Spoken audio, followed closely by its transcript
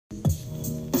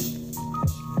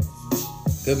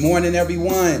Good morning,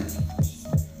 everyone.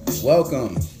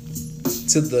 Welcome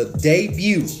to the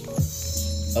debut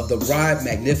of the Ride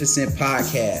Magnificent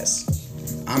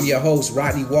podcast. I'm your host,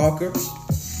 Rodney Walker,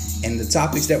 and the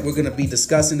topics that we're going to be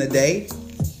discussing today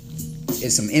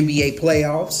is some NBA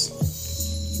playoffs.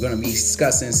 We're going to be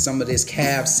discussing some of this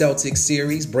Cavs-Celtics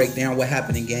series, break down what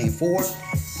happened in Game 4.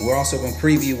 And we're also going to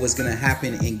preview what's going to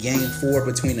happen in Game 4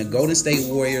 between the Golden State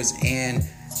Warriors and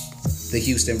the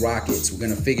Houston Rockets. We're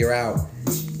going to figure out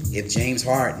if James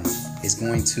Harden is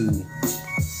going to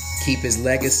keep his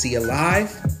legacy alive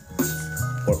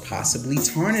or possibly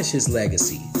tarnish his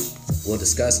legacy. We'll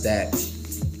discuss that.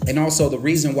 And also the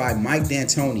reason why Mike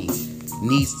D'Antoni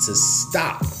needs to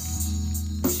stop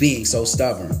being so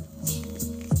stubborn.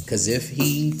 Because if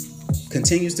he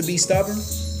continues to be stubborn,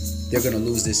 they're going to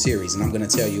lose this series. And I'm going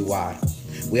to tell you why.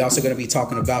 We're also going to be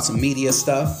talking about some media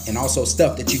stuff and also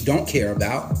stuff that you don't care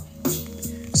about.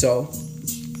 So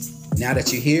now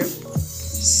that you're here,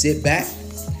 sit back,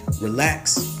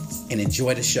 relax, and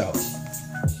enjoy the show.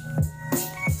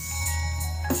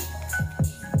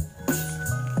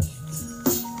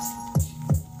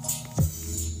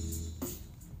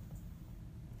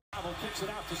 Kicks it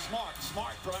out to Smart.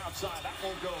 Smart from outside. That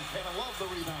won't go. Kevin Love the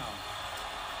rebound.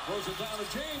 Throws it down to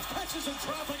James. Catches in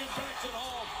traffic and backs it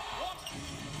home.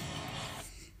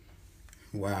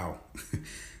 Wow.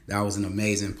 That was an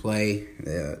amazing play.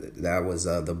 That was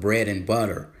the bread and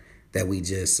butter that we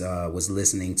just was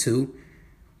listening to.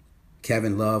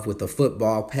 Kevin Love with the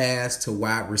football pass to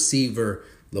wide receiver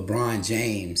LeBron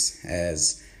James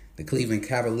as the Cleveland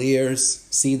Cavaliers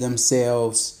see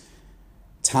themselves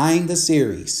tying the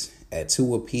series at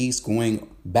 2 apiece, going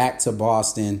back to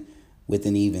Boston with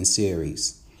an even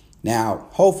series. Now,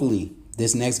 hopefully,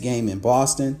 this next game in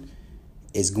Boston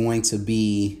is going to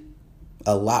be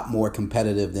a lot more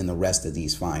competitive than the rest of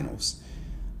these finals.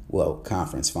 Well,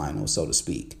 conference finals, so to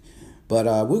speak.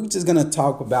 But we're just going to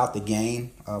talk about the game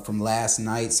from last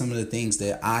night, some of the things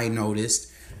that I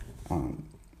noticed.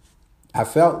 I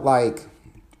felt like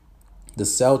the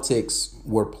Celtics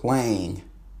were playing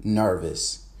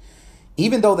nervous.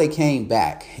 Even though they came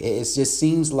back, it just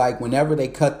seems like whenever they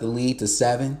cut the lead to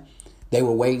 7, they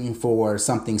were waiting for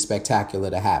something spectacular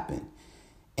to happen.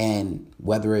 And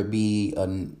whether it be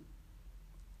an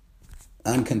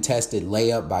uncontested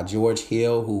layup by George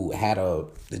Hill,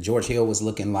 the George Hill was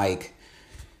looking like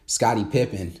Scottie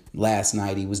Pippen last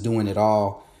night. He was doing it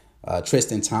all.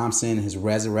 Tristan Thompson has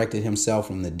resurrected himself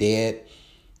from the dead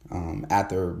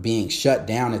after being shut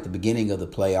down at the beginning of the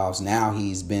playoffs. Now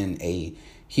he's been a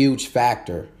huge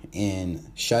factor in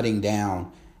shutting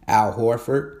down Al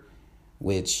Horford,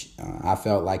 which I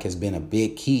felt like has been a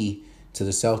big key to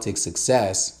the Celtics'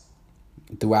 success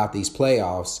throughout these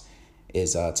playoffs,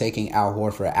 is taking Al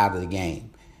Horford out of the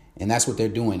game. And that's what they're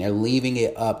doing. They're leaving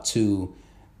it up to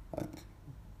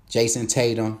Jason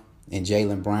Tatum and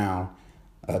Jaylen Brown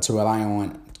to rely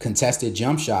on contested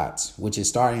jump shots, which is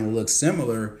starting to look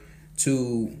similar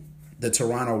to the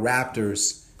Toronto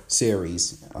Raptors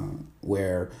series,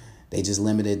 where they just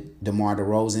limited DeMar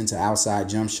DeRozan to outside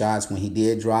jump shots. When he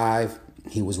did drive,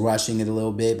 he was rushing it a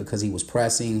little bit because he was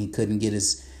pressing. He couldn't get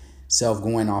himself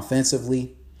going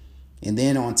offensively. And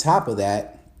then on top of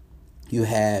that, you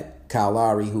had Kyle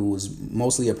Lowry, who was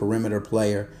mostly a perimeter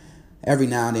player. Every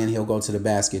now and then he'll go to the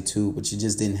basket too, but you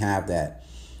just didn't have that.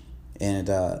 And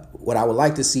what I would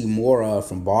like to see more of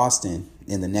from Boston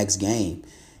in the next game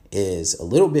is a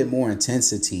little bit more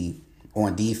intensity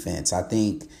on defense. I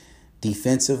think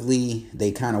defensively,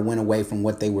 they kind of went away from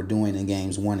what they were doing in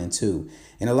games 1 and 2.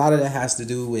 And a lot of that has to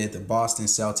do with the Boston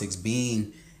Celtics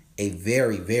being a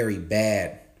very, very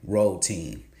bad road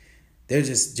team. They're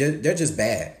just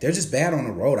bad. They're just bad on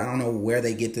the road. I don't know where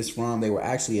they get this from. They were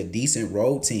actually a decent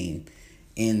road team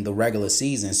in the regular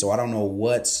season. So I don't know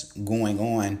what's going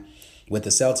on with the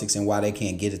Celtics and why they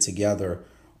can't get it together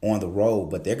on the road.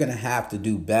 But they're going to have to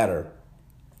do better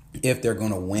if they're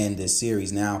going to win this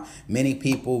series. Now, many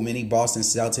Boston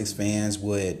Celtics fans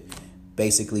would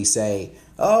basically say,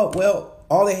 oh, well,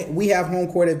 we have home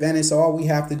court advantage, so all we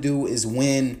have to do is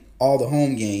win all the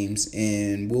home games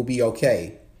and we'll be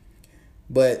okay.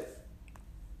 But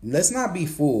let's not be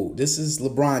fooled. This is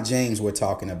LeBron James we're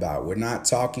talking about. We're not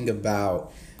talking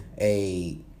about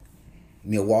a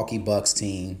Milwaukee Bucks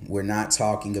team. We're not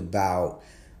talking about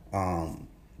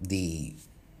the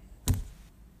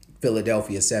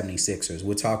Philadelphia 76ers.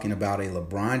 We're talking about a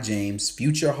LeBron James,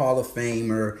 future Hall of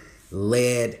Famer,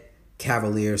 led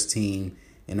Cavaliers team.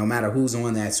 And no matter who's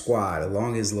on that squad, as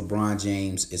long as LeBron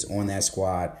James is on that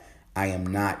squad, I am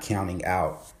not counting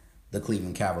out the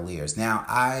Cleveland Cavaliers. Now,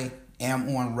 I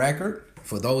am on record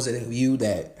For those of you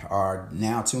that are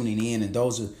now tuning in, and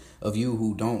those of you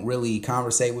who don't really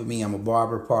conversate with me, I'm a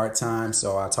barber part-time,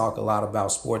 so I talk a lot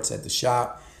about sports at the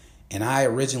shop. And I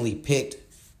originally picked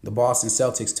the Boston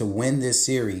Celtics to win this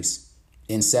series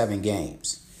in 7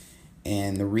 games.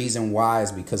 And the reason why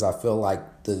is because I feel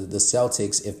like the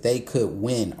Celtics, if they could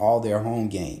win all their home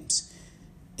games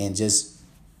and just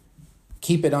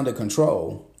keep it under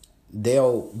control,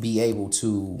 they'll be able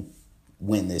to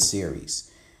win this series.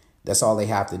 That's all they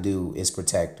have to do is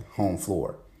protect home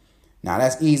floor. Now,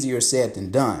 that's easier said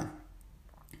than done,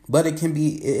 but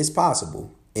it's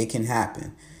possible. It can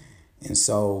happen. And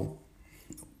so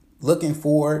looking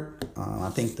forward, I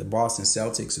think the Boston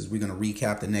Celtics, as we're going to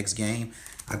recap the next game,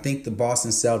 I think the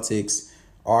Boston Celtics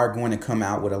are going to come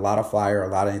out with a lot of fire, a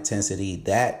lot of intensity.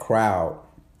 That crowd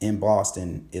in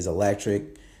Boston is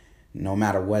electric. No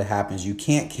matter what happens, you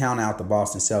can't count out the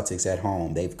Boston Celtics at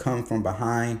home. They've come from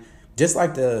behind, just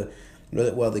like the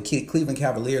Cleveland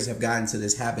Cavaliers have gotten to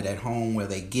this habit at home where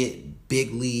they get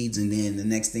big leads, and then the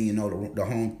next thing you know,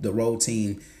 the road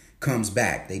team comes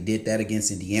back. They did that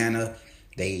against Indiana.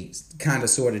 They kind of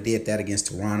sort of did that against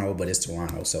Toronto, but it's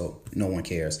Toronto, so no one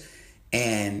cares.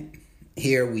 And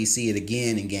here we see it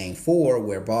again in Game 4,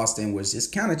 where Boston was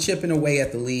just kind of chipping away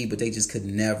at the lead, but they just could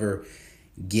never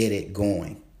get it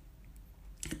going.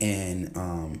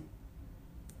 And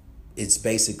it's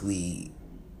basically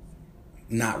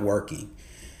not working.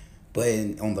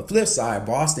 But on the flip side,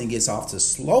 Boston gets off to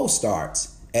slow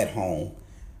starts at home,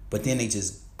 but then they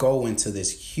just go into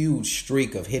this huge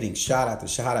streak of hitting shot after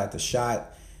shot after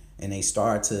shot, and they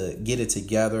start to get it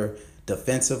together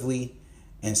defensively.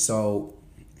 And so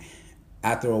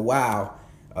after a while,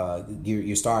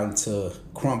 you're starting to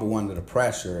crumble under the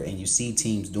pressure, and you see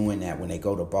teams doing that when they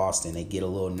go to Boston. They get a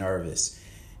little nervous.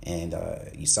 And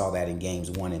you saw that in games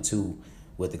 1 and 2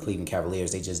 with the Cleveland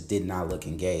Cavaliers. They just did not look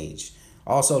engaged.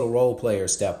 Also, the role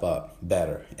players step up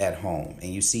better at home.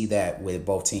 And you see that with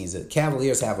both teams. The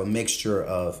Cavaliers have a mixture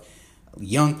of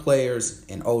young players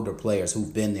and older players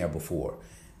who've been there before.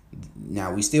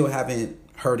 Now, we still haven't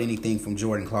heard anything from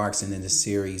Jordan Clarkson in this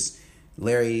series.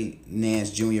 Larry Nance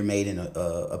Jr. made an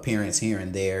appearance here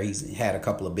and there. He's had a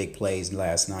couple of big plays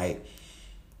last night.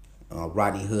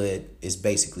 Rodney Hood is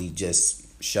basically just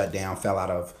shut down, fell out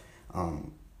of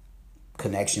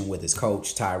connection with his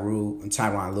coach,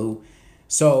 Tyronn Lue.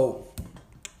 So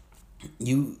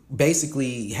you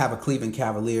basically have a Cleveland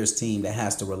Cavaliers team that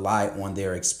has to rely on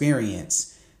their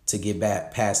experience to get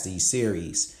back past these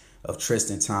series of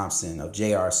Tristan Thompson, of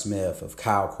J.R. Smith, of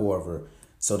Kyle Korver,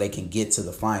 so they can get to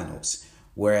the finals.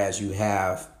 Whereas you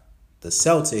have the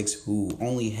Celtics, who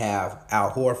only have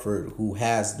Al Horford, who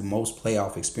has the most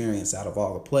playoff experience out of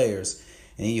all the players.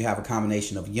 And then you have a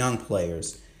combination of young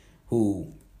players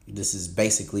who this is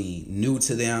basically new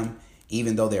to them.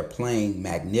 Even though they're playing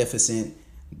magnificent,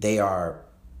 they are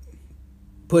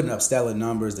putting up stellar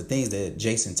numbers. The things that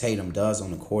Jason Tatum does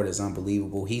on the court is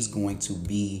unbelievable. He's going to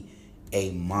be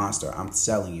a monster. I'm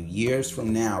telling you, years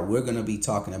from now, we're going to be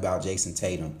talking about Jason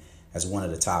Tatum as one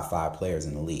of the top 5 players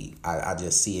in the league. I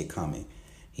just see it coming.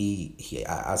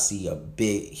 I see a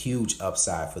huge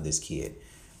upside for this kid.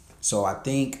 So I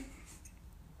think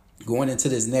going into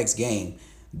this next game,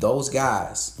 those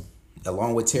guys,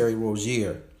 along with Terry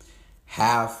Rozier,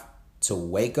 have to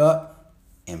wake up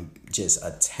and just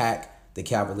attack the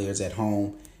Cavaliers at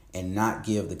home and not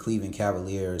give the Cleveland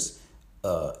Cavaliers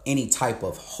any type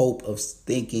of hope of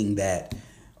thinking that,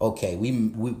 okay,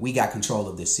 we got control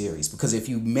of this series. Because if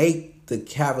you make the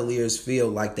Cavaliers feel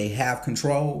like they have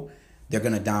control, they're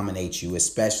going to dominate you,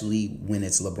 especially when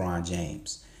it's LeBron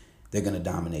James. They're going to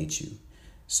dominate you.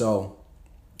 So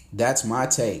that's my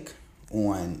take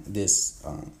on this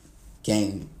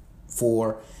Game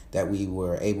 4 that we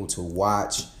were able to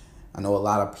watch. I know a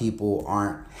lot of people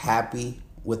aren't happy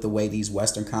with the way these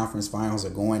Western Conference Finals are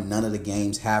going. None of the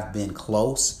games have been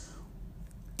close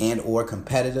and or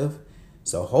competitive.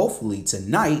 So hopefully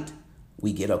tonight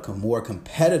we get a more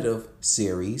competitive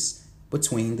series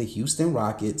between the Houston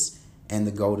Rockets and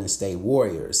the Golden State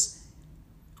Warriors,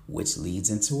 which leads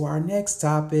into our next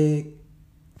topic.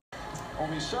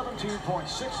 Only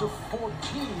 17.6 of 14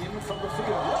 from the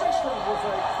field. Livingston with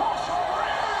a crossover.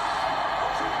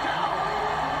 Puts it down.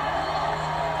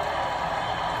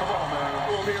 Come on, man.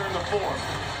 We'll be here in the 4th.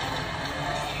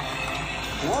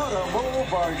 What a move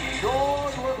by Sean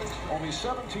Livingston. Only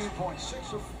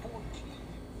 17.6 of 14.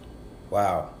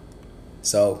 Wow.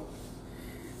 So,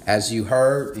 as you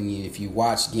heard, and if you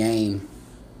watched Game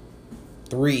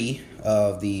 3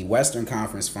 of the Western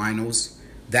Conference Finals,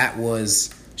 that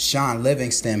was Sean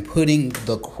Livingston putting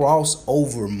the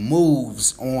crossover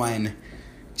moves on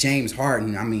James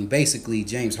Harden, basically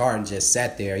James Harden just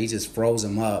sat there. He just froze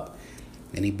him up,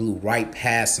 and he blew right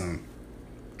past him.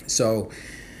 So,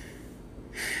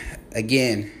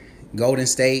 again, Golden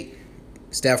State,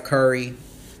 Steph Curry,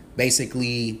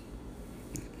 basically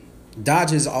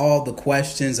dodges all the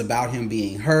questions about him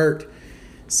being hurt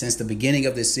since the beginning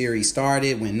of this series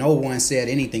started, when no one said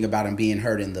anything about him being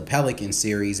hurt in the Pelican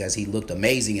series, as he looked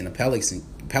amazing in the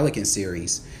Pelican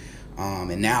series.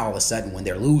 And now all of a sudden when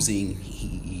they're losing,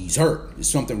 he's hurt. There's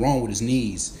something wrong with his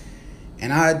knees.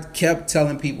 And I kept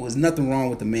telling people there's nothing wrong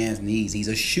with the man's knees. He's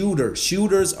a shooter.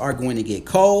 Shooters are going to get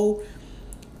cold,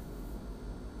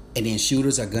 and then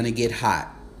shooters are going to get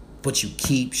hot. But you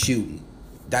keep shooting.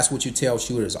 That's what you tell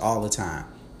shooters all the time.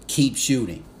 Keep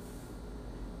shooting.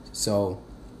 So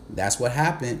that's what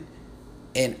happened.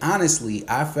 And honestly,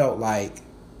 I felt like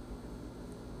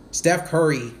Steph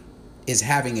Curry is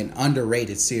having an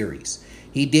underrated series.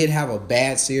 He did have a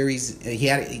bad series. He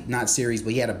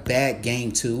had a bad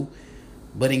game 2.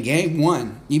 But in game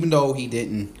 1, even though he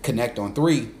didn't connect on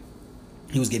 3,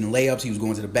 he was getting layups. He was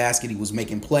going to the basket. He was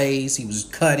making plays. He was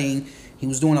cutting. He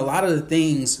was doing a lot of the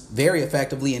things very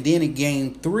effectively. And then in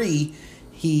game 3,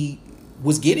 he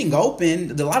was getting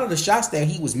open. A lot of the shots that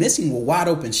he was missing were wide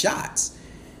open shots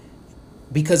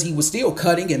because he was still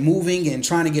cutting and moving and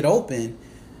trying to get open.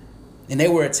 And they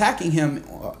were attacking him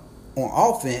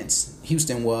on offense,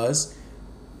 Houston was.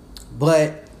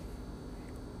 But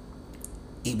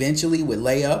eventually with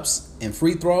layups and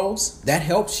free throws, that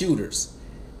helped shooters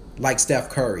like Steph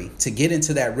Curry to get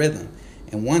into that rhythm.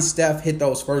 And once Steph hit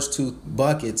those first 2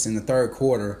 buckets in the third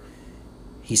quarter,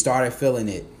 he started feeling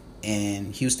it.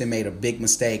 And Houston made a big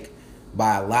mistake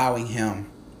by allowing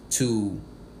him to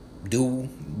do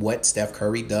what Steph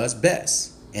Curry does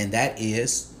best. And that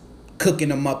is cooking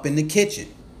them up in the kitchen,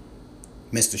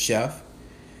 Mr. Chef.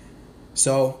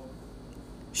 So,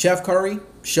 Chef Curry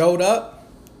showed up,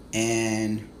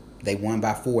 and they won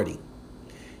by 40.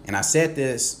 And I said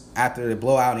this after the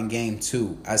blowout in game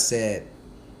 2. I said,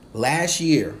 last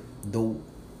year, the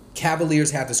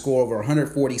Cavaliers had to score over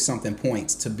 140-something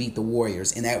points to beat the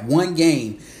Warriors in that one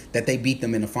game that they beat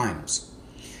them in the finals.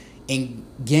 In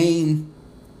game,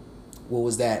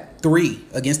 3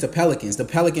 against the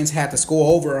Pelicans had to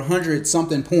score over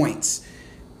 100-something points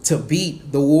to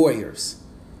beat the Warriors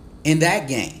in that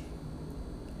game.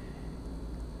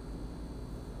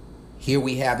 Here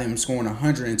we have them scoring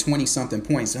 120-something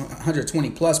points,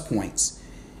 120-plus points.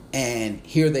 And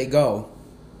here they go.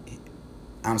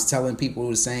 I'm telling people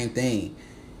the same thing.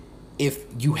 If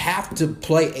you have to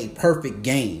play a perfect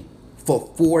game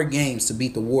for 4 games to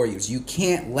beat the Warriors, you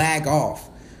can't lag off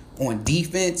on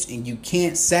defense and you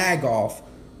can't sag off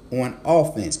on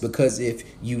offense. Because if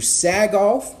you sag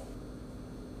off,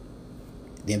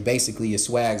 then basically your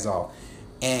swag's off.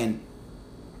 And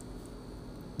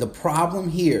the problem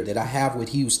here that I have with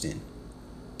Houston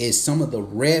is some of the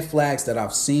red flags that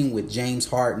I've seen with James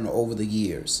Harden over the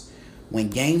years. When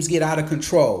games get out of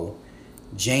control,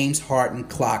 James Harden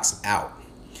clocks out.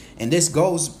 And this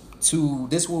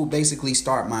will basically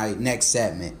start my next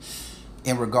segment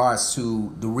in regards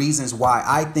to the reasons why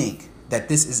I think that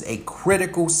this is a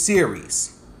critical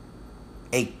series.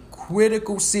 A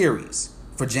critical series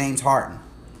for James Harden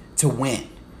to win.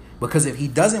 Because if he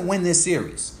doesn't win this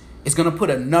series, it's going to put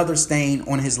another stain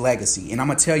on his legacy. And I'm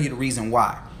going to tell you the reason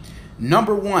why.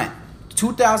 Number 1,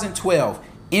 2012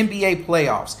 NBA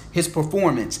playoffs, his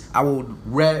performance, I will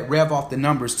rev off the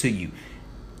numbers to you.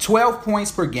 12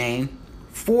 points per game,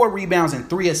 4 rebounds, and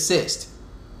 3 assists.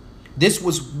 This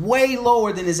was way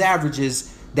lower than his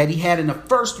averages that he had in the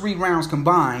first 3 rounds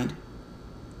combined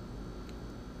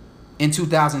in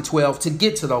 2012 to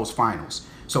get to those finals.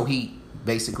 So he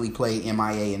basically played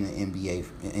MIA in the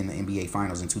NBA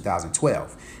finals in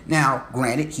 2012. Now,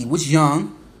 granted, he was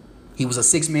young. He was a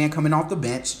 6-man coming off the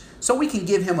bench. So we can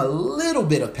give him a little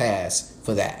bit of pass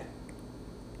for that.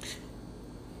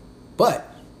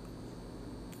 But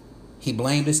he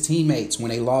blamed his teammates when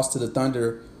they lost to the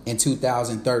Thunder in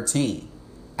 2013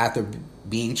 after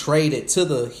being traded to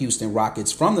the Houston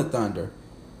Rockets from the Thunder.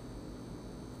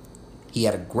 He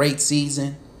had a great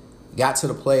season, got to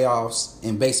the playoffs,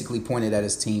 and basically pointed at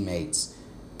his teammates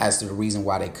as to the reason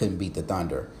why they couldn't beat the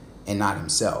Thunder and not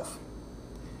himself.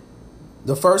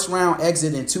 The first round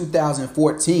exit in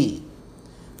 2014.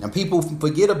 Now, people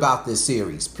forget about this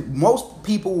series. What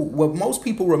most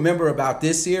people remember about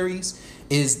this series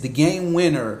is the game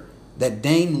winner that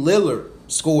Dame Lillard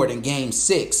scored in Game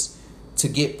 6 to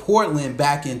get Portland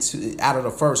back out of the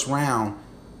first round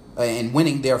and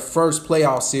winning their first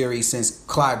playoff series since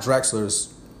Clyde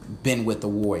Drexler's been with the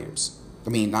Warriors.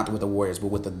 I mean, not with the Warriors, but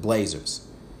with the Blazers.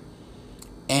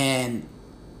 And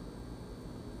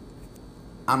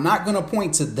I'm not going to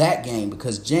point to that game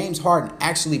because James Harden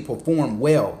actually performed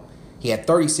well. He had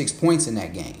 36 points in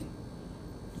that game.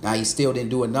 Now, he still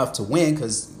didn't do enough to win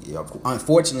because,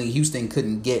 unfortunately, Houston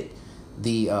couldn't get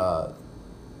the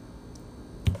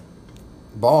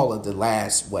ball of the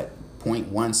last,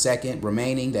 0.1 second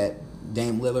remaining that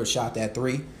Dame Lillard shot that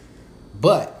three.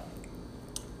 But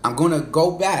I'm going to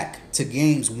go back to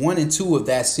games 1 and 2 of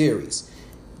that series.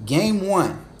 Game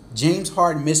 1, James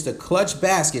Harden missed a clutch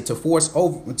basket to force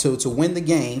over to win the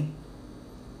game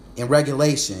in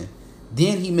regulation.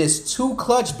 Then he missed 2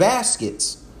 clutch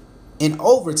baskets in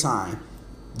overtime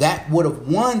that would have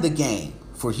won the game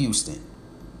for Houston.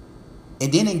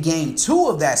 And then in game 2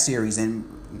 of that series, and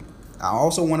I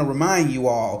also want to remind you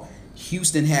all,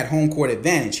 Houston had home court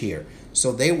advantage here.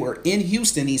 So they were in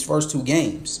Houston these first 2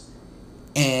 games.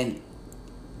 And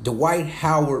Dwight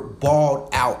Howard balled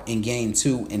out in game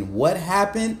 2. And what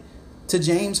happened to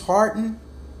James Harden?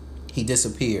 He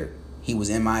disappeared. He was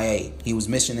MIA. He was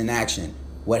mission in action.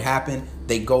 What happened?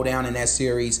 They go down in that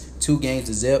series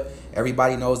 2-0.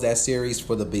 Everybody knows that series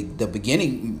for the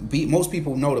beginning. Most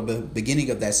people know the beginning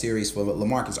of that series for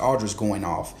LaMarcus Aldridge going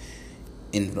off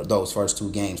in those first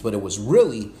 2 games. But it was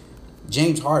really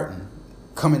James Harden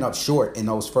coming up short in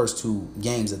those first 2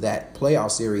 games of that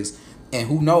playoff series. And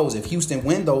who knows, if Houston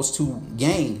win those 2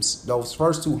 games, those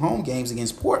first 2 home games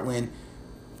against Portland,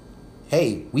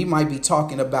 hey, we might be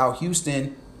talking about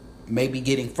Houston maybe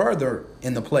getting further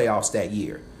in the playoffs that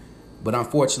year. But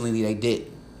unfortunately, they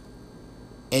didn't.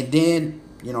 And then,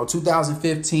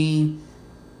 2015,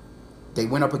 they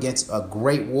went up against a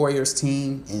great Warriors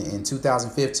team in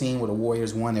 2015 where the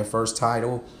Warriors won their first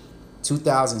title.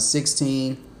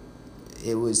 2016,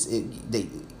 he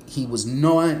was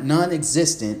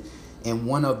non-existent in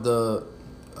one of the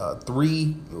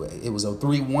 3. It was a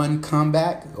 3-1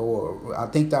 comeback, or I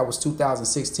think that was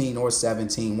 2016 or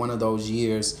 17, one of those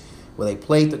years where they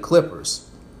played the Clippers,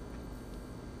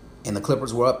 and the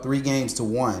Clippers were up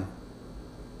 3-1.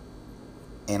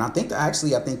 And I think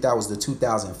that was the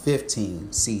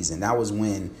 2015 season. That was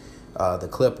when the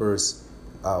Clippers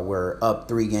were up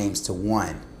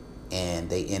 3-1, and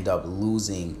they end up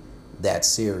losing that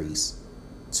series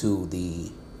to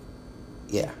the.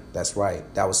 Yeah, that's right.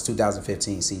 That was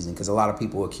 2015 season, because a lot of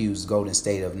people accused Golden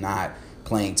State of not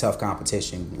playing tough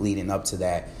competition leading up to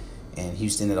that. And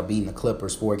Houston ended up beating the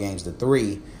Clippers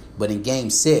 4-3. But in Game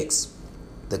 6,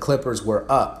 the Clippers were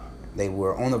up. They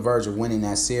were on the verge of winning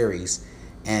that series.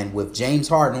 And with James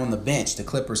Harden on the bench, the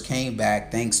Clippers came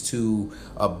back thanks to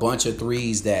a bunch of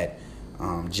threes that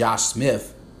Josh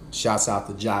Smith, shouts out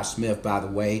to Josh Smith, by the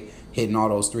way, hitting all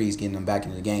those threes, getting them back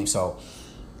into the game. So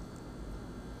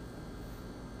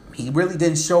he really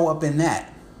didn't show up in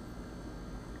that.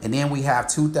 And then we have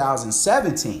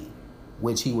 2017,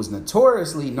 which he was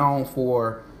notoriously known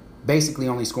for basically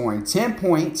only scoring 10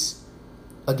 points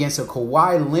against a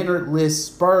Kawhi Leonard-less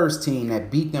Spurs team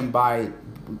that beat them by,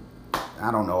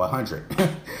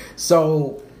 100.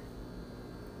 So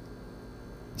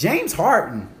James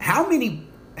Harden, how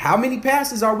many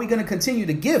passes are we going to continue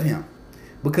to give him?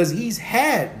 Because he's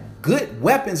had good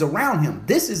weapons around him.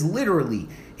 This is literally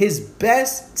his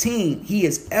best team he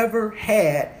has ever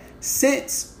had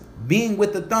since being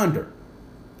with the Thunder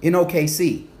in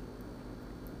OKC.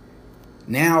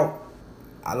 Now,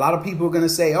 a lot of people are going to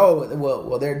say,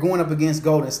 well, they're going up against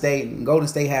Golden State, and Golden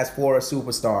State has 4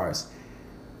 superstars,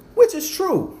 which is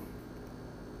true.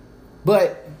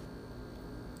 But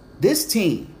this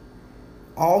team,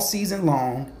 all season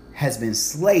long, has been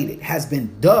slated, has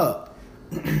been dubbed,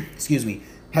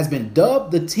 has been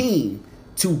dubbed the team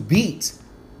to beat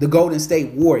the Golden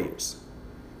State Warriors.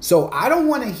 So I don't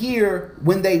want to hear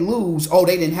when they lose,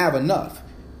 they didn't have enough.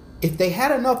 If they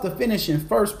had enough to finish in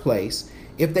first place,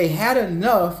 if they had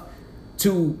enough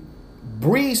to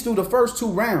breeze through the first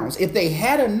 2 rounds, if they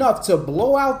had enough to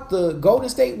blow out the Golden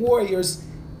State Warriors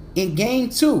in Game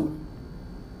 2,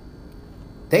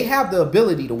 they have the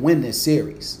ability to win this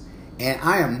series. And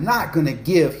I am not going to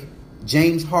give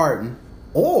James Harden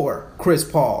or Chris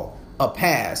Paul a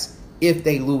pass if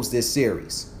they lose this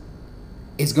series.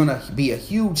 It's going to be a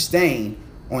huge stain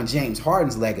on James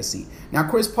Harden's legacy. Now,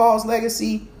 Chris Paul's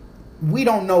legacy, we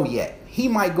don't know yet. He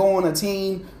might go on a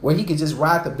team where he can just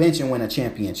ride the bench and win a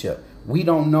championship. We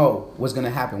don't know what's going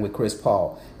to happen with Chris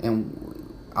Paul.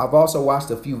 And I've also watched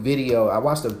a few videos. I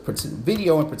watched a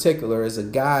video in particular. Is a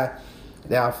guy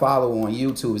that I follow on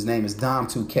YouTube. His name is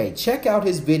Dom2K. Check out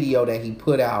his video that he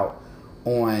put out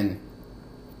on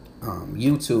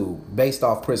YouTube based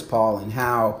off Chris Paul and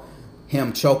how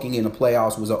him choking in the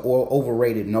playoffs was an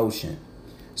overrated notion.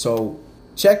 So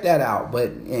check that out.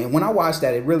 And when I watched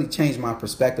that, it really changed my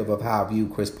perspective of how I view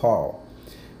Chris Paul.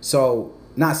 So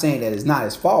not saying that it's not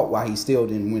his fault why he still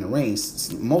didn't win a ring.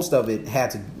 Most of it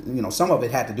had to, some of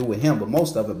it had to do with him, but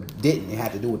most of it didn't. It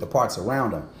had to do with the parts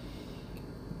around him.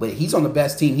 But he's on the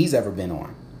best team he's ever been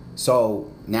on.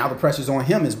 So now the pressure's on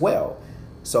him as well.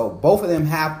 So both of them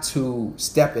have to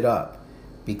step it up,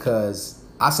 because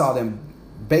I saw them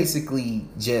basically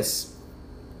just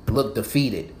look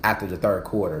defeated after the third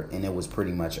quarter, and it was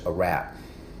pretty much a wrap.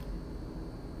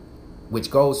 Which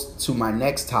goes to my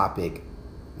next topic.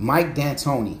 Mike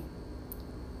D'Antoni,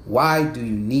 why do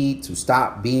you need to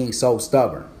stop being so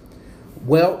stubborn?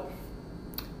 Well,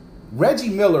 Reggie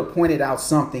Miller pointed out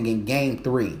something in Game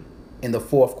 3 in the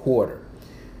fourth quarter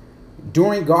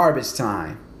during garbage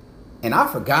time, and I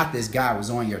forgot this guy was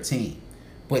on your team.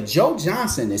 But Joe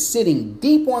Johnson is sitting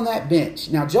deep on that bench.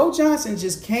 Now, Joe Johnson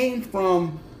just came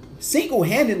from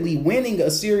single-handedly winning a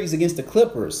series against the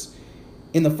Clippers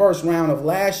in the first round of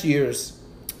last year's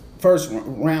first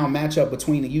round matchup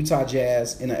between the Utah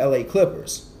Jazz and the LA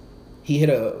Clippers. He hit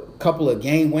a couple of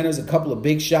game winners, a couple of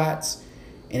big shots,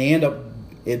 and he ended up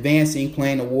advancing,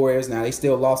 playing the Warriors. Now, they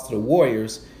still lost to the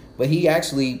Warriors, but he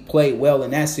actually played well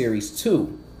in that series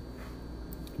too.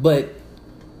 But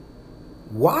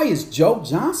why is Joe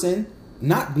Johnson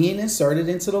not being inserted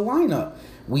into the lineup?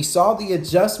 We saw the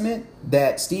adjustment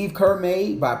that Steve Kerr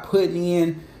made by putting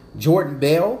in Jordan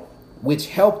Bell, which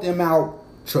helped them out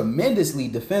tremendously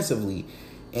defensively,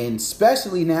 and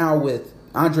especially now with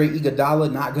Andre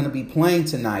Iguodala not going to be playing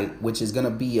tonight, which is going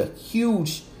to be a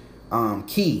huge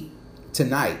key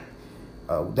tonight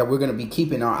that we're going to be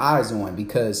keeping our eyes on,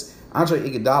 because Andre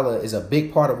Iguodala is a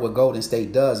big part of what Golden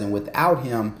State does, and without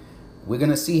him, we're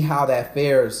going to see how that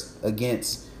fares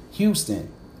against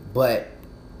Houston. But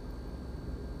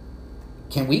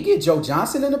can we get Joe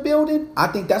Johnson in the building? I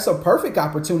think that's a perfect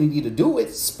opportunity to do it,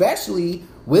 especially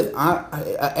with an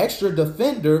extra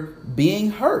defender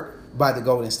being hurt by the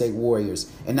Golden State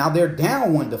Warriors. And now they're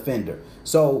down one defender.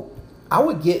 So I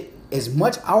would get as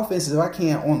much offense as I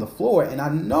can on the floor. And I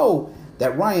know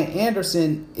that Ryan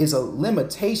Anderson is a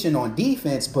limitation on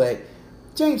defense, but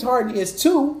James Harden is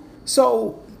too.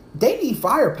 So they need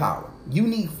firepower. You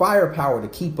need firepower to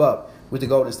keep up with the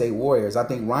Golden State Warriors. I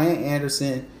think Ryan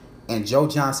Anderson and Joe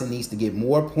Johnson needs to get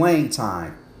more playing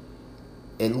time,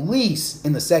 at least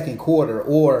in the second quarter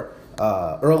or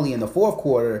early in the fourth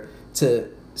quarter,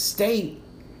 to stay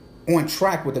on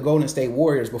track with the Golden State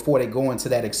Warriors before they go into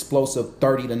that explosive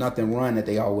 30-0 run that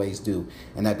they always do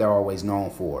and that they're always known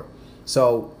for.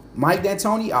 So, Mike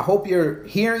D'Antoni, I hope you're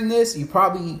hearing this. You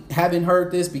probably haven't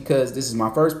heard this because this is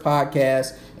my first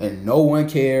podcast and no one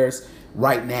cares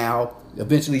right now.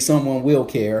 Eventually someone will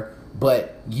care.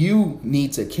 But you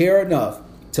need to care enough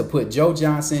to put Joe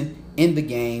Johnson in the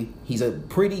game. He's a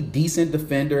pretty decent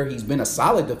defender. He's been a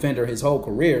solid defender his whole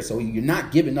career, so you're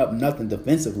not giving up nothing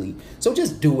defensively. So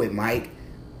just do it, Mike.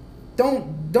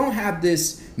 Don't have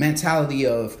this mentality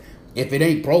of, if it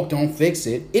ain't broke, don't fix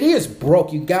it. It is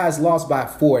broke. You guys lost by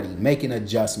 40. Make an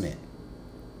adjustment.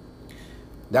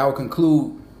 That will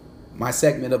conclude my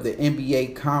segment of the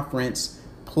NBA Conference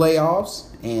playoffs,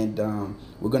 and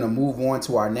we're going to move on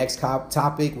to our next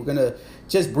topic. We're going to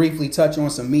just briefly touch on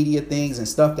some media things and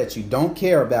stuff that you don't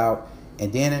care about,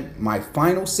 and then my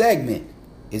final segment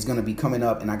is going to be coming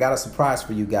up, and I got a surprise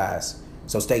for you guys,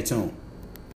 so stay tuned.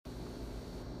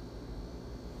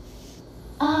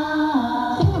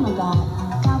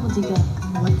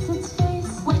 What's its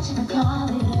face? What you call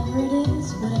it? Whatever it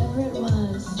is, whatever it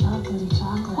was. Chocolate.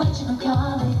 What you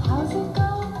call it? How's it go?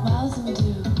 Wow's do.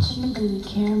 Chewy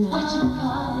caramel. What you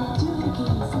call it?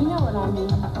 Doogies. You know what I mean.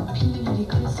 Peanutty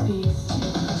crispies.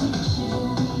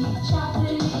 Chewy,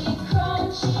 chocolatey,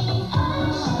 crunchy.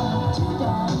 Too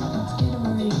bad. Let's get 'em a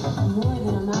ring. More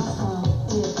than a mouthful.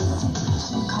 It's what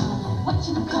you call it? What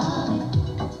you call it?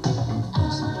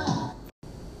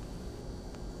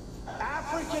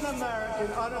 African-American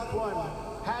unemployment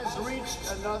has reached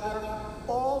another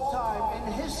all-time in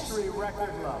history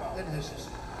record low. In history.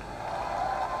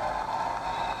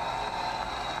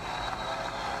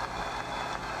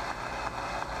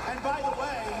 And by the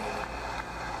way,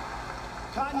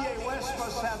 Kanye West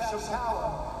must have some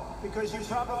power, because you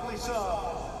probably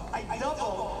saw I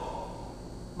doubled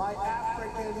my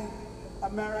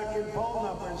African-American poll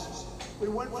numbers. We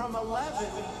went from 11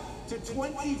 to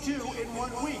 22 in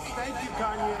 1 week. Thank you,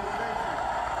 Kanye. Thank you.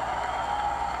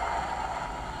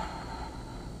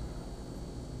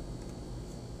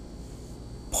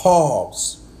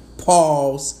 Pause.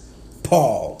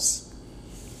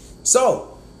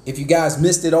 So, if you guys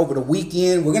missed it over the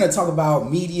weekend, we're going to talk about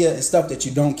media and stuff that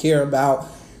you don't care about.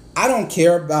 I don't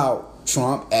care about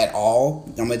Trump at all.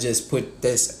 I'm going to just put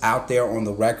this out there on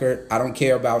the record. I don't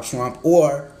care about Trump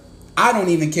or I don't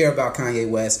even care about Kanye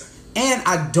West. And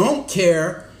I don't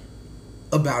care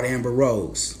about Amber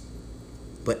Rose.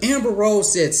 But Amber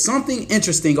Rose said something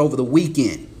interesting over the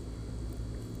weekend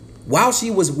while she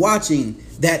was watching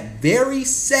that very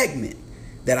segment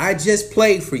that I just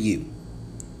played for you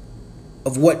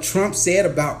of what Trump said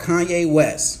about Kanye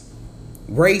West,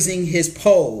 raising his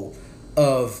poll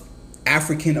of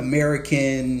African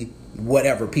American,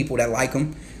 whatever, people that like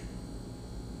him.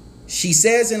 She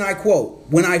says, and I quote,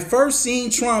 "When I first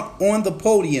seen Trump on the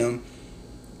podium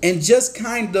and just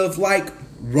kind of like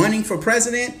running for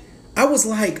president, I was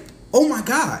like, oh my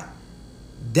God,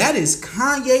 that is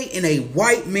Kanye in a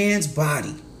white man's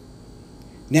body."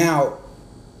 Now,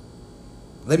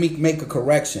 let me make a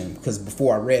correction, because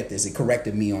before I read this, it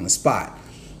corrected me on the spot.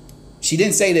 She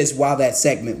didn't say this while that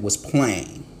segment was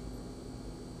playing.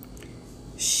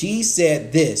 She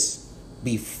said this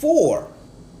before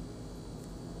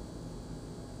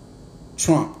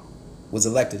Trump was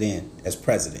elected in as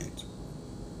president.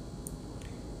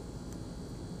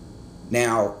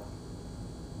 Now,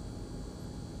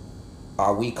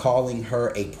 are we calling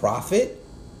her a prophet?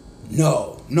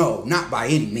 No, not by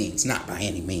any means, not by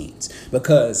any means.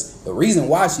 Because the reason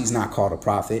why she's not called a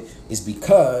prophet is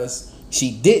because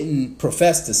she didn't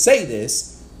profess to say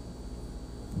this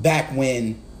back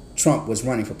when Trump was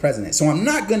running for president. So I'm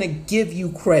not going to give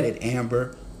you credit,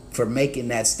 Amber, for making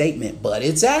that statement, but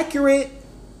it's accurate.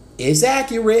 It's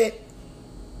accurate.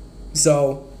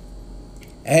 So,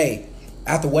 hey,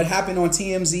 after what happened on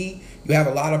TMZ, you have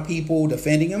a lot of people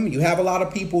defending him. You have a lot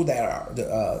of people that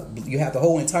are, you have the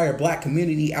whole entire black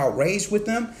community outraged with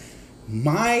them.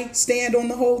 My stand on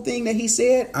the whole thing that he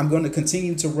said, I'm going to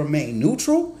continue to remain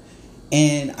neutral.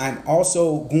 And I'm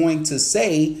also going to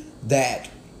say that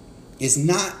it's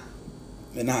not,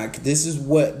 this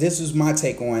is my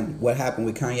take on what happened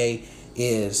with Kanye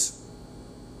is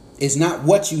not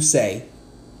what you say,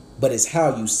 but it's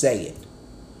how you say it.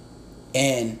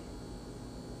 And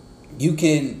you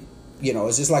can,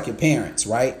 it's just like your parents,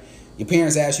 right? Your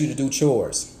parents ask you to do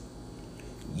chores.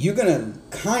 You're going to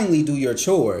kindly do your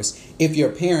chores if your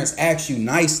parents ask you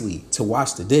nicely to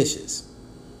wash the dishes.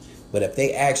 But if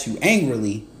they ask you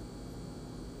angrily,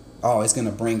 it's going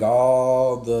to bring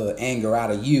all the anger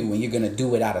out of you, and you're going to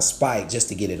do it out of spite just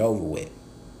to get it over with.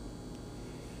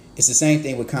 It's the same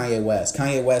thing with Kanye West.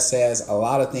 Kanye West says a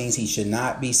lot of things he should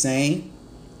not be saying,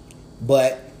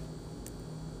 but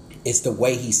it's the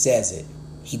way he says it.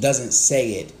 He doesn't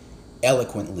say it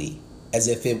eloquently, as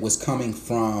if it was coming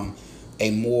from a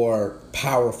more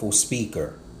powerful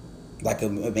speaker. Like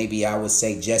maybe I would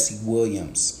say Jesse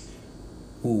Williams,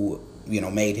 who,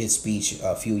 made his speech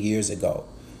a few years ago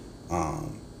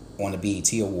on the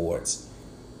BET Awards.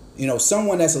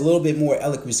 Someone that's a little bit more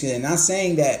eloquent. And not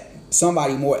saying that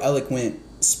somebody more eloquent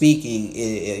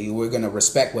speaking, we're going to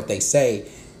respect what they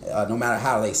say, no matter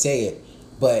how they say it.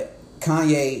 But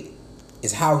Kanye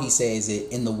is how he says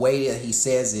it, in the way that he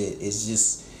says it is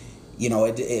just,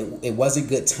 it wasn't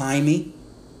good timing.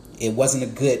 It wasn't a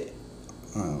good,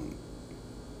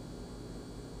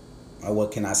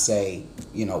 what can I say,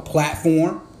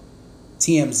 platform.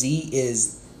 TMZ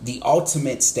is the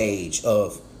ultimate stage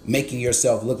of making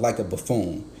yourself look like a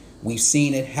buffoon. We've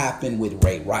seen it happen with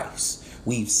Ray Rice.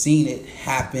 We've seen it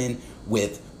happen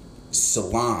with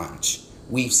Solange.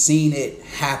 We've seen it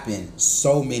happen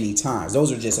so many times.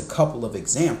 Those are just a couple of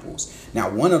examples. Now,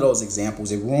 one of those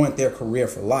examples, it ruined their career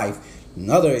for life.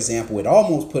 Another example, it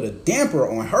almost put a damper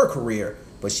on her career,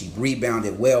 but she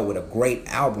rebounded well with a great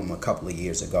album a couple of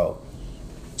years ago.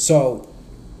 So,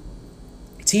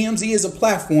 TMZ is a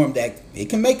platform that it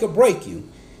can make or break you.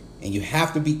 And you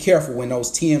have to be careful when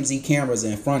those TMZ cameras are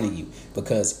in front of you,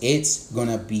 because it's going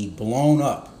to be blown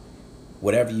up,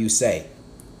 whatever you say.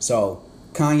 So,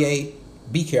 Kanye,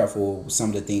 be careful with some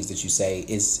of the things that you say.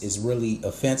 Is really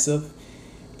offensive.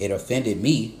 It offended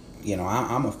me.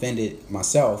 I'm offended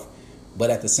myself.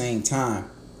 But at the same time,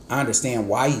 I understand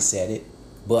why he said it.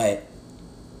 But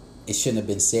it shouldn't have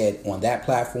been said on that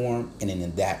platform and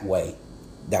in that way.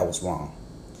 That was wrong.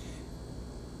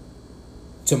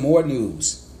 To more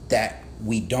news that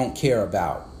we don't care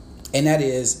about, and that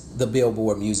is the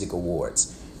Billboard Music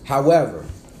Awards. However,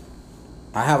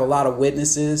 I have a lot of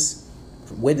witness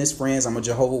friends. I'm a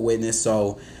Jehovah's Witness,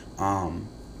 so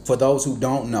for those who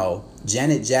don't know,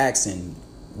 Janet Jackson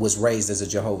was raised as a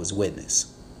Jehovah's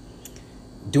Witness.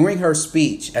 During her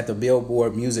speech at the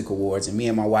Billboard Music Awards, and me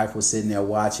and my wife were sitting there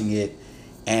watching it,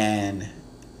 and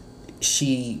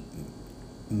she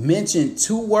mentioned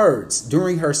two words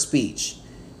during her speech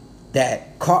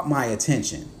that caught my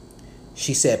attention.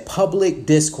 She said public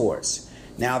discourse.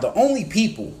 Now, the only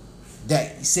people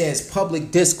that says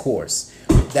public discourse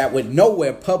that would know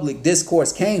where public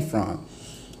discourse came from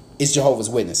is Jehovah's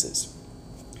Witnesses.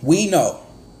 We know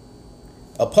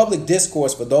a public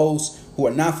discourse, for those who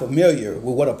are not familiar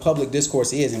with what a public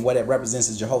discourse is and what it represents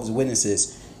as Jehovah's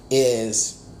Witnesses,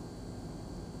 is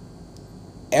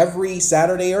every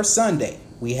Saturday or Sunday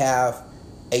we have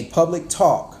a public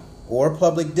talk or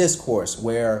public discourse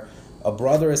where a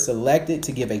brother is selected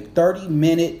to give a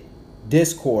 30-minute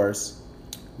discourse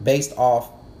based off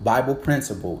Bible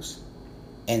principles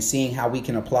and seeing how we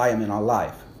can apply them in our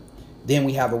life. Then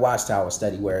we have the Watchtower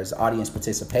study, where it's audience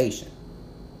participation.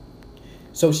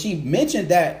 So she mentioned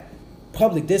that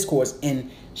public discourse, and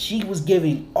she was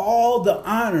giving all the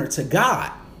honor to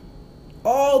God.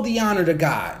 All the honor to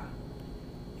God.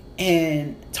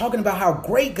 And talking about how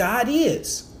great God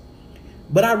is.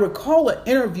 But I recall an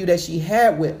interview that she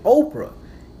had with Oprah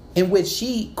in which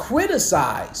she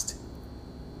criticized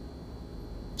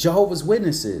Jehovah's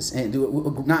Witnesses, and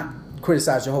not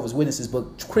criticize Jehovah's Witnesses,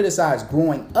 but criticize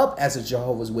growing up as a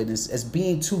Jehovah's Witness as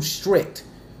being too strict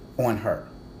on her.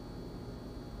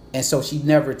 And so she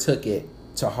never took it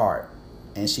to heart,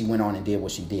 and she went on and did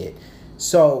what she did.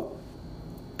 So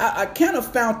I kind of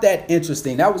found that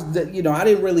interesting. That was, I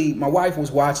didn't really, my wife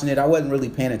was watching it. I wasn't really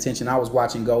paying attention. I was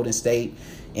watching Golden State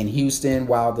in Houston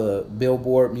while the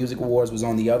Billboard Music Awards was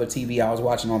on the other TV I was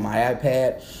watching on my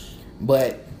iPad.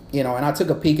 But, and I took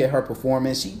a peek at her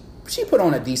performance. She put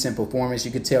on a decent performance.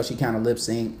 You could tell she kind of lip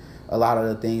synced a lot of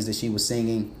the things that she was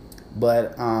singing.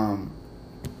 But,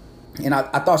 and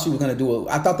I thought she was going to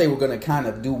I thought they were going to kind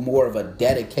of do more of a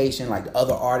dedication, like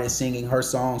other artists singing her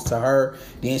songs to her.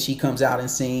 Then she comes out and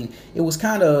sing. It was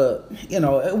kind of, it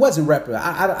wasn't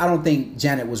I don't think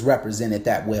Janet was represented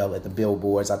that well at the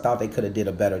Billboards. I thought they could have did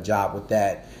a better job with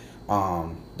that.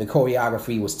 The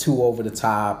choreography was too over the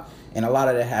top. And a lot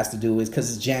of that has to do is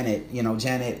because it's Janet.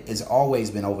 Janet has always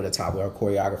been over the top with her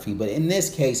choreography. But in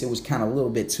this case, it was kind of a little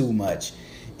bit too much.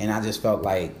 And I just felt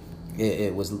like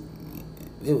it was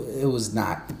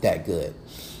not that good.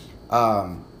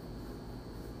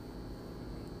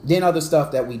 Then other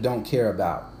stuff that we don't care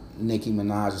about. Nicki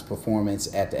Minaj's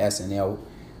performance at the SNL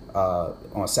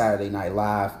on Saturday Night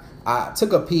Live. I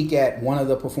took a peek at one of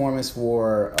the performances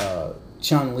for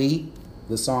Chun-Li,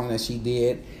 the song that she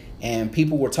did. And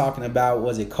people were talking about,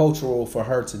 was it cultural for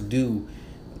her to do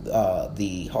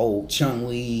the whole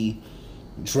Chun-Li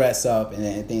dress up and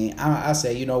everything. I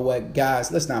say, you know what,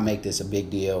 guys, let's not make this a big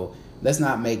deal. Let's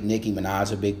not make Nicki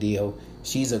Minaj a big deal.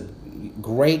 She's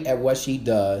great at what she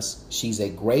does. She's a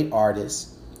great artist.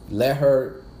 Let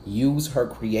her use her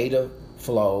creative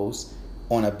flows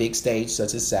on a big stage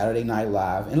such as Saturday Night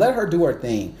Live, and let her do her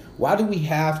thing. Why do we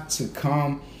have to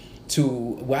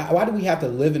why do we have to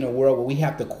live in a world where we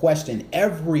have to question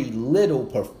every little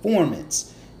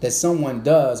performance that someone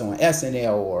does on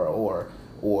SNL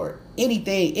or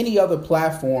anything, any other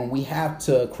platform? We have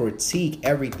to critique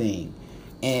everything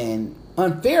and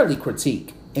unfairly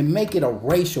critique and make it a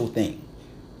racial thing.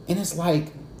 And it's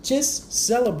like, just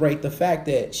celebrate the fact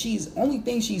that only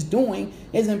thing she's doing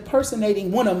is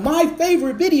impersonating one of my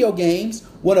favorite video games,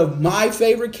 one of my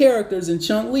favorite characters in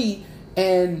Chun-Li.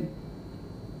 And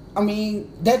I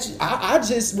mean, I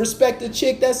just respect the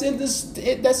chick that's in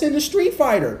the Street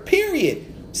Fighter, period.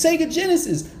 Sega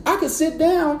Genesis. I could sit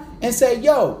down and say,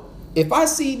 yo, if I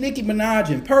see Nicki Minaj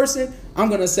in person, I'm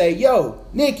going to say, yo,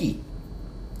 Nicki,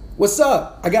 what's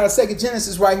up? I got a Sega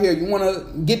Genesis right here. You want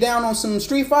to get down on some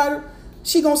Street Fighter?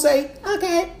 She going to say,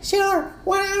 okay, sure,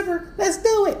 whatever, let's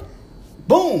do it.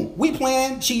 Boom, we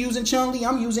playing. She using Chun-Li,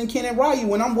 I'm using Ken and Ryu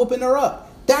when I'm whooping her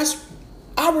up.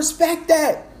 I respect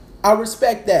that. I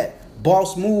respect that.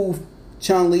 Boss move,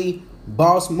 Chun-Li.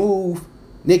 Boss move,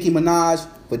 Nicki Minaj,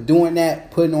 for doing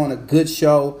that, putting on a good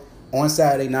show on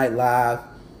Saturday Night Live.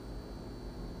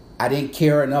 I didn't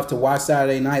care enough to watch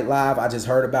Saturday Night Live. I just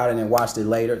heard about it and watched it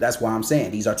later. That's why I'm saying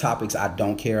these are topics I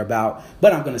don't care about,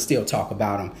 but I'm going to still talk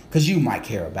about them because you might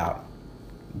care about them,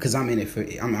 because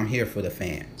I'm here for the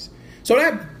fans. So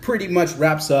that pretty much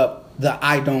wraps up the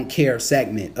I don't care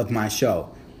segment of my show.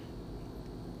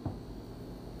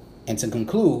 And to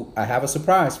conclude, I have a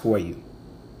surprise for you.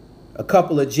 A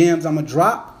couple of gems I'm going to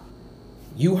drop.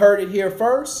 You heard it here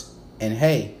first. And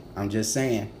hey, I'm just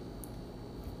saying,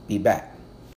 be back.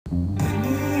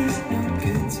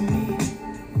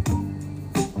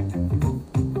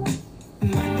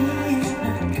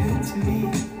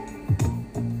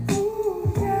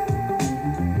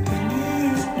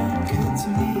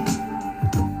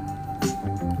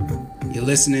 You're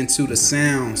listening to the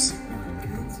sounds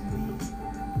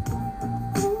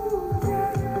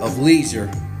of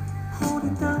Leisure.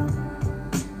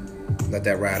 Let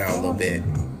that ride out a little bit.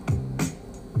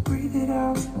 Breathe it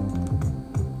out.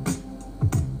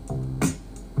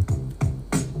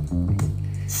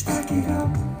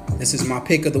 This is my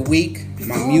pick of the week,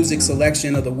 my music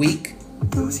selection of the week.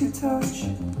 Lose your touch.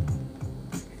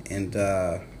 And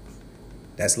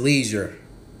that's Leisure.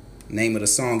 Name of the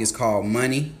song is called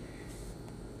Money.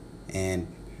 And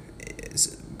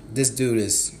this dude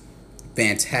is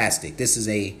fantastic. This is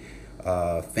a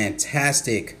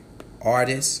fantastic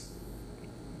artist.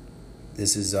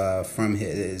 This is from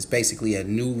his, it's basically a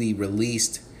newly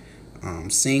released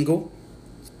single.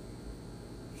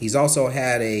 He's also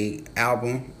had a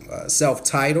album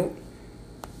self-titled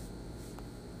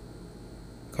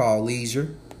called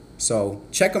Leisure. So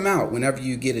check him out whenever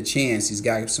you get a chance. He's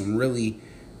got some really,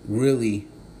 really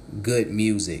good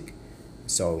music.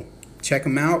 So check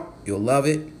him out. You'll love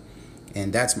it.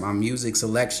 And that's my music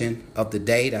selection of the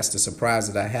day. That's the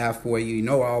surprise that I have for you. You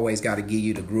know I always got to give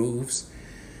you the grooves.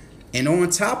 And on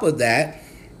top of that,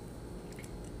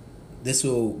 this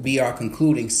will be our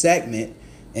concluding segment.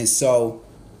 And so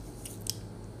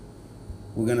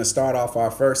we're going to start off our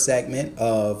first segment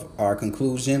of our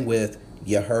conclusion with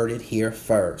You Heard It Here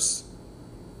First.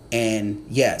 And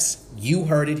yes, you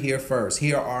heard it here first.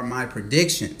 Here are my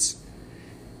predictions,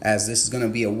 as this is going to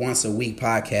be a once a week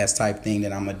podcast type thing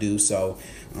that I'm going to do. So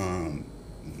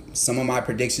some of my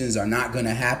predictions are not going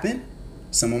to happen.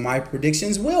 Some of my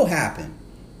predictions will happen.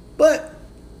 But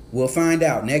we'll find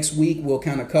out. Next week, we'll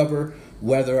kind of cover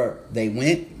whether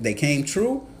they came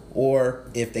true, or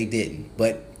if they didn't.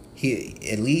 But here,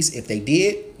 at least if they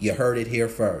did, you heard it here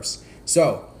first.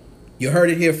 So, you heard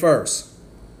it here first.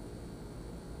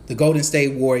 The Golden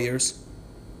State Warriors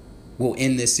will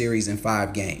end this series in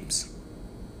 5 games.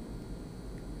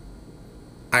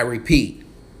 I repeat,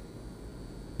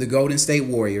 the Golden State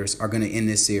Warriors are going to end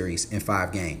this series in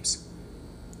 5 games.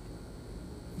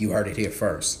 You heard it here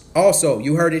first. Also,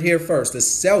 you heard it here first. The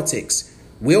Celtics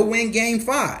will win Game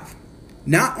 5.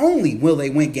 Not only will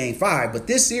they win Game 5, but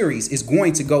this series is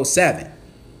going to go 7.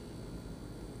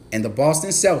 And the Boston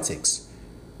Celtics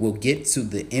will get to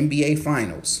the NBA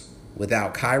Finals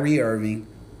without Kyrie Irving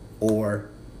or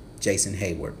Jason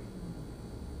Hayward.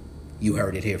 You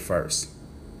heard it here first.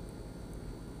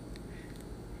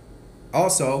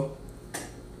 Also,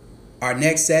 our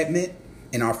next segment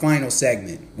and our final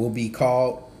segment will be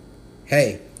called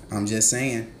Hey, I'm Just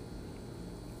Saying.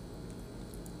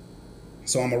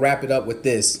 So I'm going to wrap it up with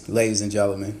this, ladies and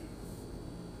gentlemen.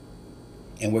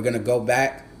 And we're going to go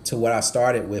back to what I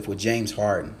started with James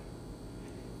Harden.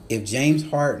 If James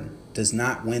Harden does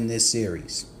not win this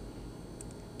series,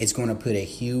 it's going to put a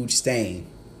huge stain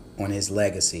on his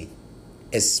legacy,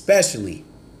 especially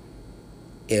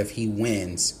if he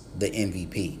wins the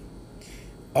MVP.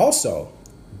 Also,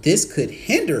 this could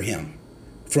hinder him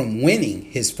from winning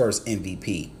his first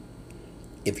MVP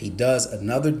if he does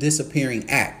another disappearing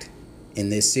act in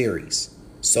this series.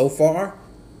 So far,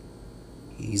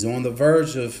 he's on the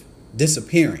verge of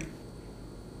disappearing.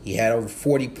 He had over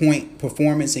 40-point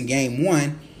performance in Game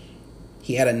 1.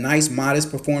 He had a nice,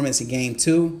 modest performance in Game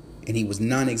 2, and he was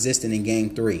non-existent in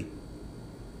Game 3.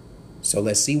 So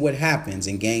let's see what happens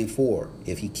in Game 4.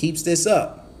 If he keeps this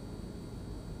up,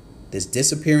 this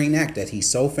disappearing act that he's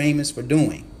so famous for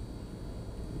doing,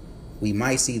 we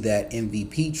might see that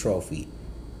MVP trophy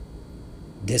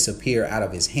disappear out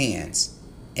of his hands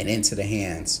and into the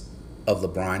hands of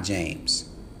LeBron James.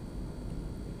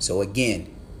 So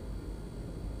again,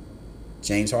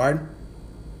 James Harden,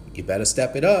 you better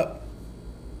step it up,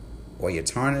 or your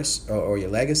tarnish or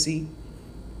your legacy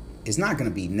is not going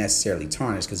to be necessarily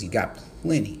tarnished, because you got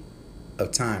plenty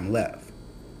of time left.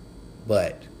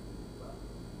 But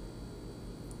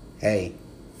hey,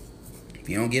 if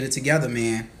you don't get it together,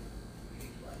 man,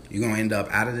 you're going to end up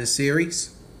out of this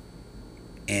series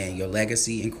and your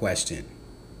legacy in question.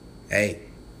 Hey,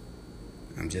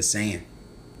 I'm just saying.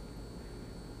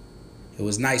 It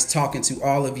was nice talking to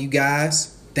all of you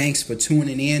guys. Thanks for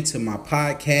tuning in to my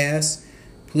podcast.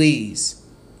 Please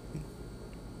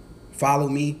follow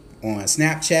me on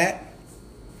Snapchat,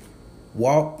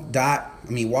 walk-rod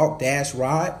on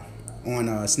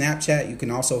Snapchat. You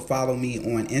can also follow me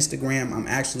on Instagram. I'm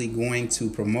actually going to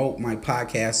promote my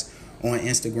podcast on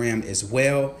Instagram as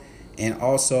well. And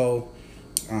also,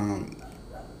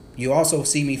 you also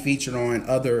see me featured on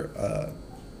other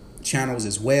channels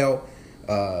as well.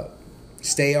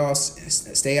 Stayos.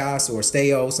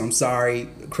 I'm sorry,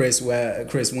 Chris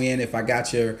Wynn, if I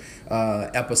got your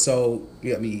episode,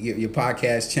 your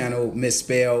podcast channel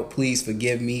misspelled. Please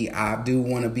forgive me. I do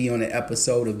want to be on an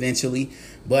episode eventually,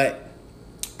 but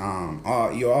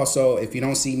you also, if you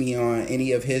don't see me on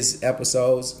any of his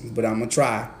episodes, but I'm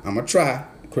gonna try.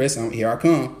 Chris, here I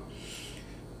come.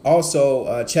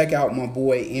 Also, check out my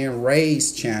boy N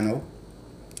Ray's channel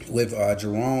with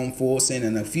Jerome Fulson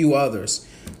and a few others.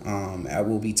 I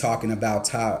will be talking about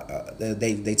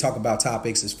they talk about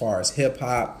topics as far as hip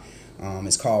hop.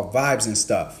 It's called Vibes and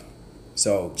Stuff.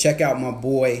 So check out my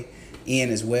boy Ian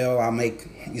as well. I'll make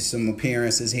some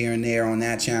appearances here and there on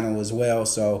that channel as well.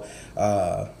 So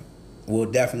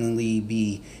we'll definitely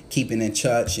be keeping in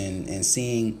touch and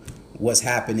seeing what's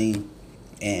happening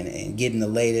and getting the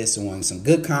latest on some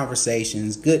good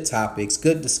conversations, good topics,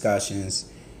 good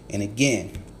discussions. And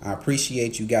again, I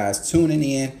appreciate you guys tuning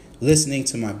in, listening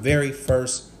to my very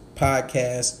first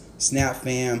podcast. Snap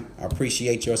fam, I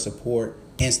appreciate your support.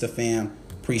 Insta fam,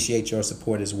 appreciate your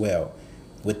support as well.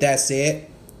 With that said,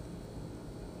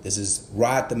 this is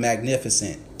Rod the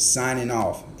Magnificent signing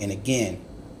off. And again,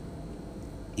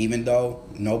 even though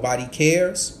nobody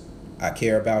cares, I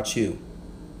care about you.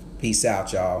 Peace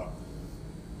out, y'all.